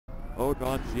Oh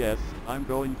gods, yes, I'm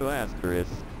going to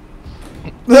asterisk.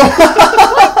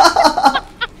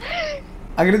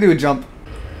 I'm gonna do a jump.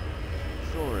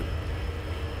 Sword.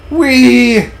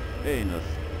 Whee! Anus.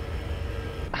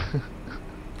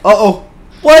 Uh-oh.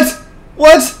 What?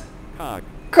 What? Cock.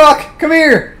 Croc, come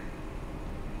here!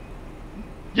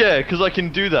 Yeah, because I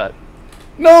can do that.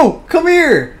 No, come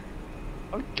here!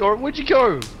 Or where'd you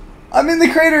go? I'm in the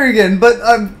crater again, but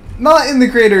I'm not in the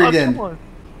crater again. Come on.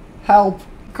 Help.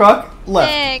 Croc,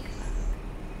 left. Thanks.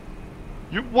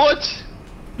 You what?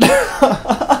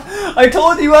 I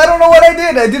told you, I don't know what I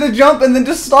did. I did a jump and then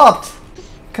just stopped.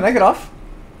 Can I get off?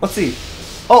 Let's see.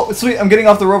 Oh, sweet, I'm getting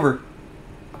off the rover.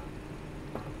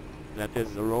 That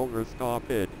is the rover, stop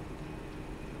it.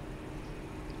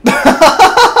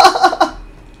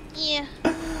 Yeah.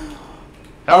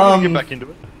 How are we gonna get back into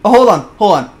it? Oh,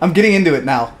 hold on. I'm getting into it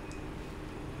now.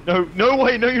 No, no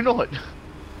way, no you're not.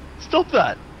 Stop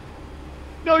that.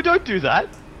 No, don't do that.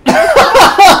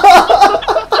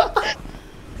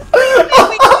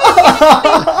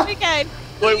 Okay.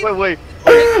 Wait.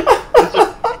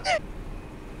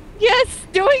 Yes,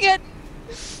 doing it.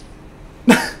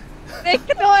 Make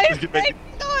the noise. Make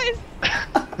the noise.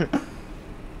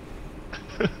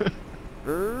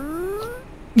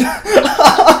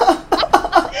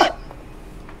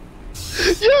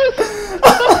 Yes!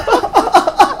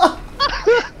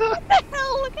 What the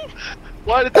hell? Look at.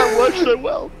 Why did that work so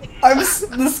well?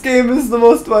 This game is the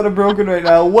most amount of broken right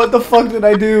now. What the fuck did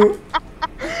I do?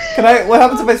 What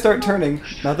happens if I start turning?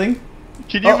 Nothing?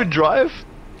 Can you even drive?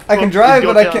 I can drive,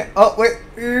 but I can't. Oh, wait.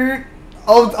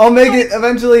 I'll make it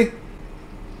eventually.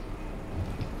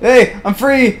 Hey, I'm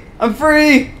free! I'm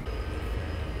free!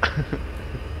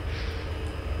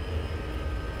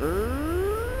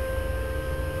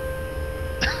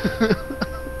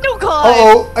 Oh god.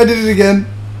 Uh-oh, I did it again.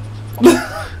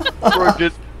 Broke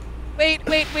it. Wait.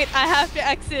 I have to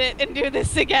exit it and do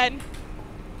this again.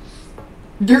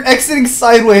 You're exiting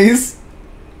sideways.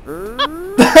 Oh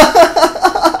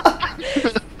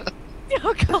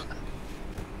god.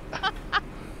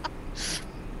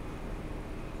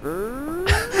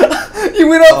 You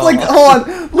went up like, hold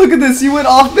on, look at this. You went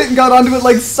off it and got onto it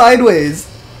like sideways.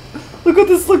 Look what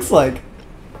this looks like.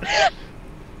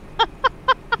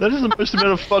 That is the most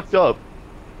amount of fucked up.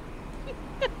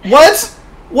 What?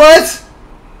 What?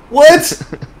 What?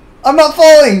 I'm not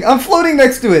falling. I'm floating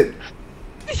next to it.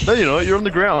 No, you're not. You're on the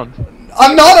ground.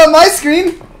 I'm not on my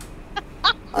screen.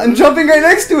 I'm jumping right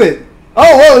next to it.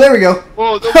 Oh, whoa, there we go.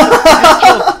 Whoa,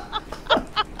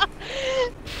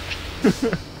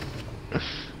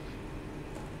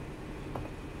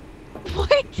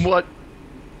 What? What?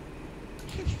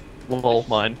 Well,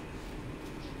 mine.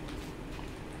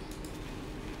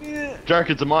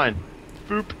 Jackets are mine.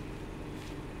 Boop.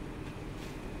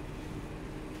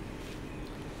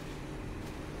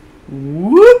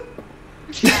 Whoop.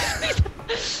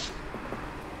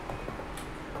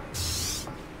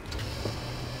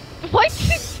 What?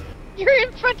 You're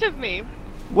in front of me.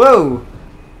 Whoa.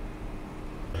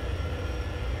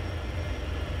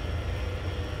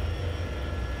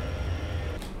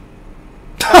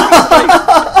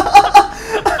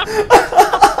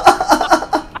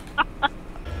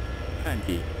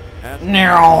 Hanky.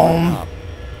 No.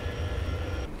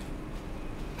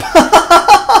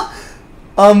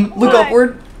 Look What?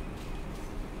 upward.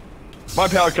 My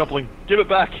power coupling. Give it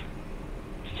back.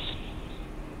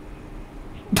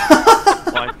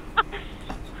 Fine.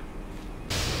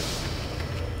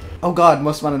 Oh god,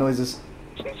 most amount of noises.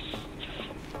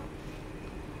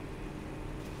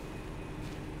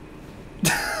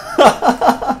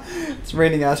 It's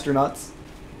raining astronauts.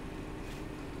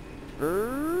 You're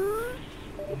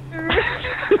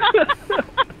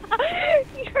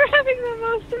having the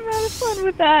most amount of fun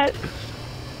with that.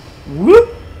 Whoop.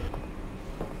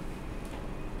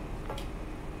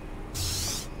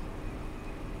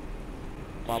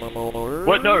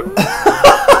 What? No.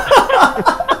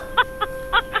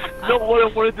 Not what I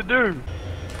wanted to do.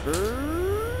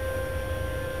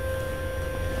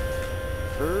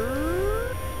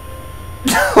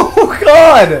 Oh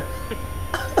god!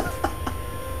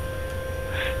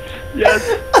 Yes.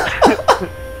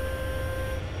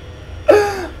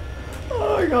 Oh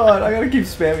my god, I gotta keep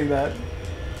spamming that.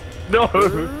 No.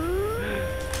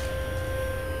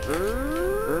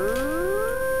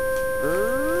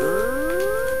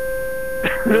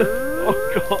 Oh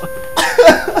god.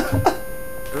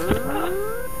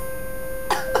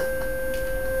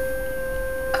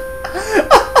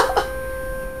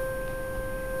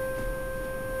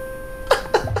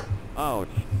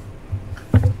 Ouch.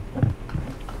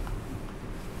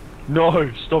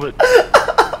 No, stop it.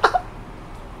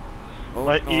 Oh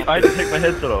will I stop had to it. take my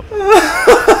headset off.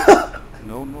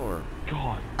 No more.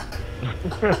 God.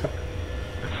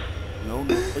 No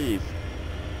more, please.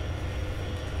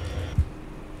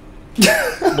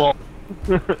 Well,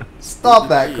 Stop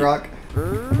that, Croc. There.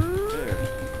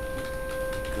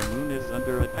 The moon is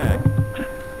under attack.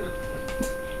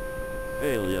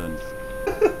 Aliens.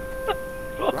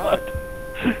 Right.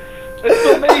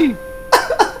 it's not me!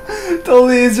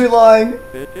 Totally is, you're lying.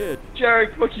 Fit it.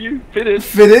 Jarek, fuck you. Fit it.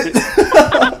 Fit it.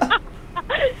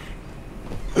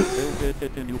 Still fit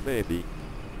it in you, baby.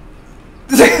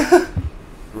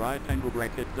 Right angle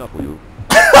bracket W.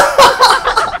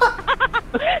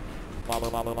 La la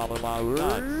la la la la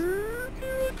la.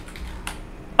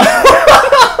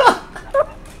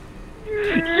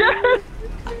 Yes!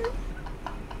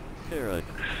 Carrot.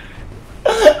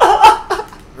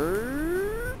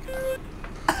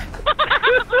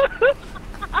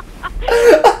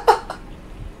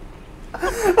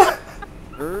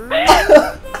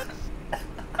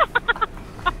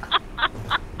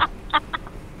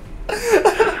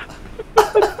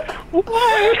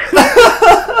 Why?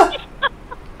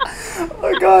 Oh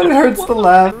my god, it hurts to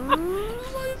laugh.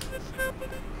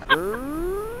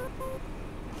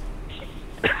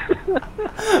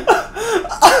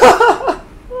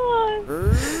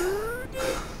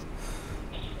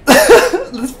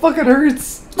 This fucking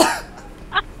hurts.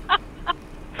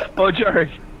 Oh,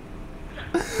 Jarek.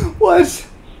 What?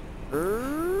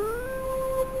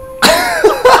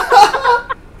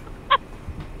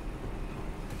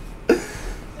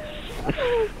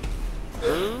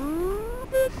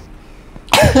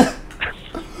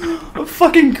 I'm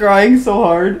fucking crying so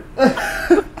hard. My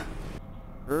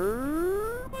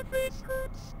face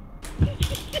hurts.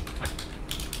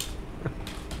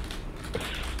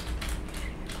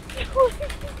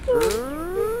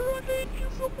 I hate you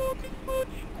so fucking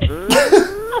much.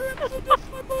 So that's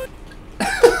my butt.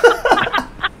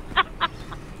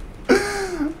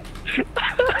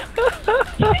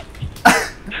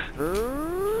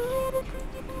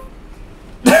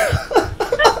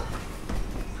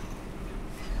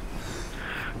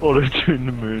 Oh, they're doing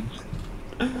the moons.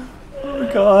 Oh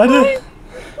god.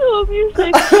 So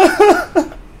music.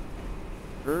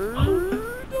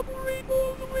 Double rainbow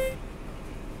all the way.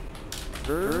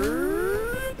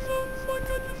 It sounds like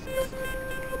I just see a stick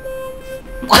in the mouse.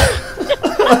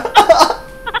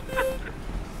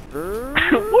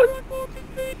 What? I fucking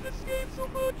hate this game so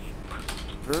much.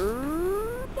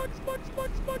 Bugs, bugs,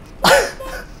 bugs, bugs, bugs,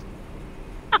 bugs.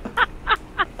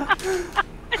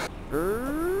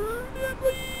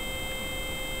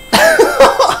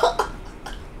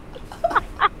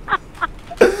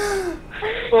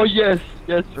 Oh, yes.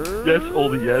 Yes. Yes, all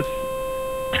the yes.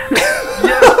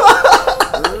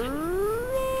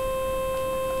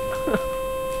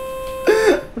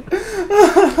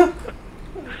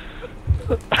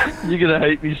 You're gonna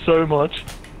hate me so much.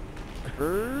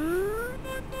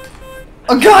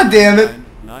 Oh god damn it.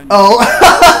 Oh.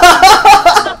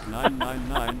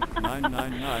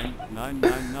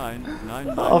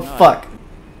 999. Oh fuck.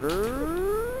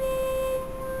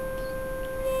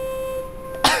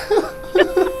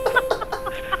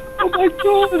 Oh my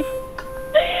god.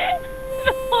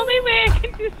 The only way I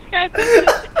can describe this is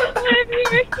when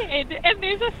you're a kid and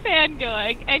there's a fan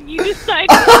going and you decide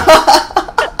to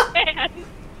the fan.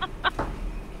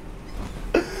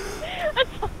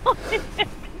 That's all it is.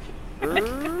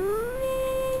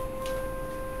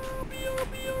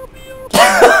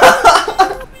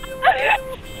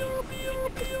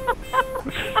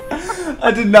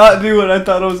 I did not do what I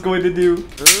thought I was going to do.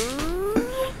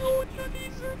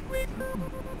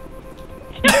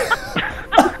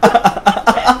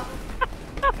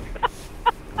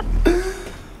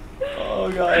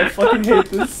 Oh god, I fucking hate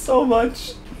this so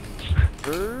much.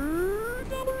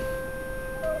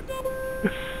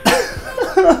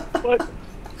 What?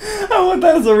 I want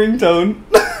that as a ringtone.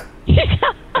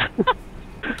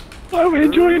 Why are we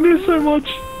enjoying this so much?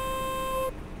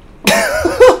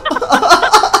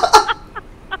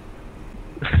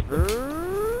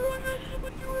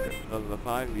 Of a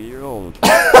 5-year-old.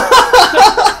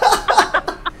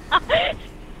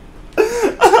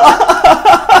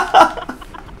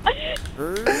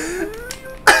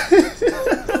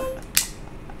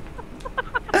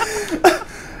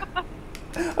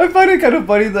 I find it kind of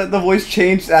funny that the voice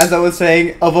changed as I was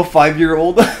saying of a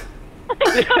 5-year-old.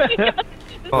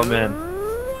 Oh man.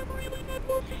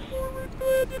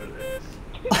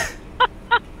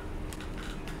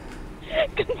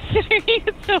 Considering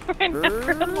it's over and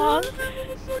never long.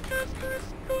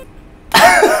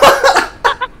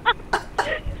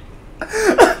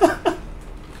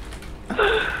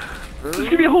 There's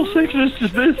gonna be a whole section that's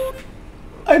just this.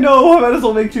 I I know, I might as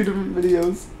well make 2 different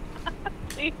videos.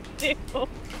 Please do.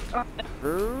 Oh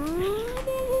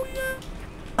yeah.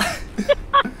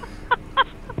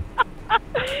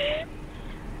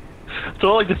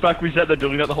 So I like the fact we said they're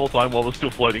doing that the whole time while we're still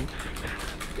floating.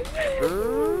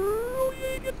 Oh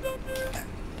yeah, get down there.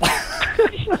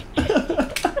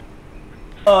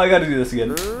 Oh, I gotta do this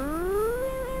again.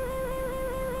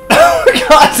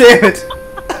 God damn it!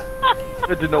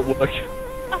 That did not work.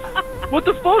 What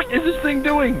the fuck is this thing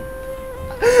doing?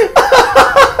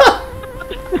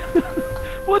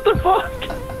 What the fuck?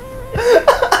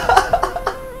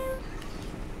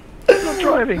 It's not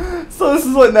driving. So this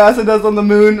is what NASA does on the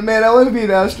moon. Man, I want to be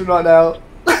an astronaut now.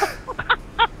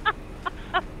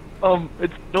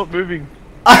 It's not moving.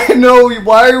 I know,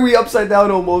 why are we upside down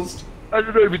almost? I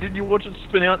don't know, but didn't you watch it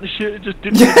spin out and shit? It just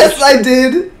didn't. Yes, I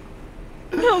did!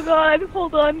 Oh god,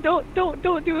 hold on, don't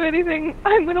do anything.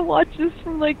 I'm gonna watch this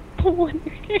from like one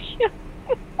area.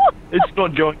 It's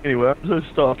not going anywhere. I'm so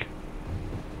stuck.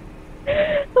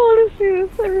 I wanna see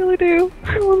this, I really do.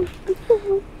 I wanna see this so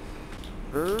much.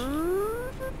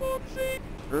 For Bob's sake.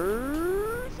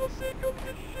 So sick of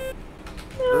this shit.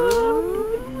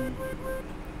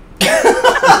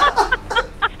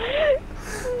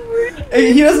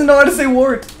 Hey, he doesn't know how to say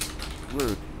wart.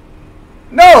 Word.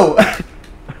 No!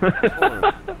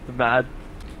 Mad.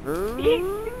 Why are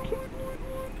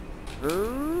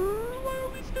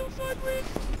we still sideways?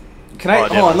 Can I, Oh,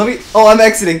 hold damn. on, let me, oh, I'm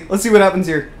exiting. Let's see what happens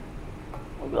here.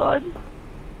 Oh god.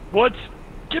 What?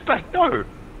 Get back! No!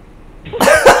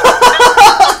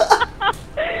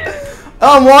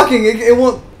 Oh, I'm walking, it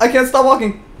won't, I can't stop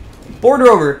walking. Border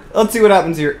over. Let's see what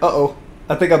happens here. Uh-oh.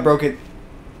 I think I broke it.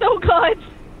 Oh god.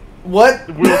 What?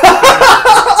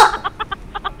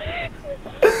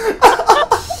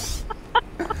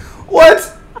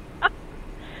 What?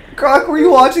 Croc, were you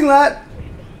watching that?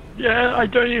 Yeah, I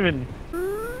don't even.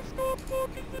 Stop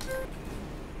talking to dirt.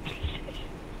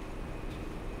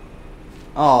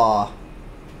 Aw.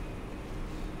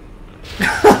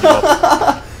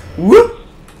 Whoop!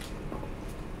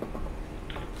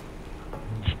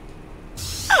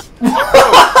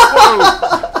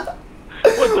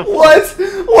 What?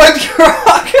 What,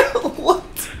 Croc? What?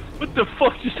 What the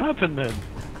fuck just happened then?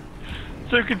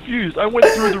 So confused. I went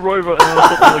through the rover and then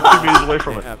I was like 2 meters away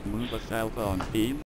from it. Have Moonbase Alpha on team.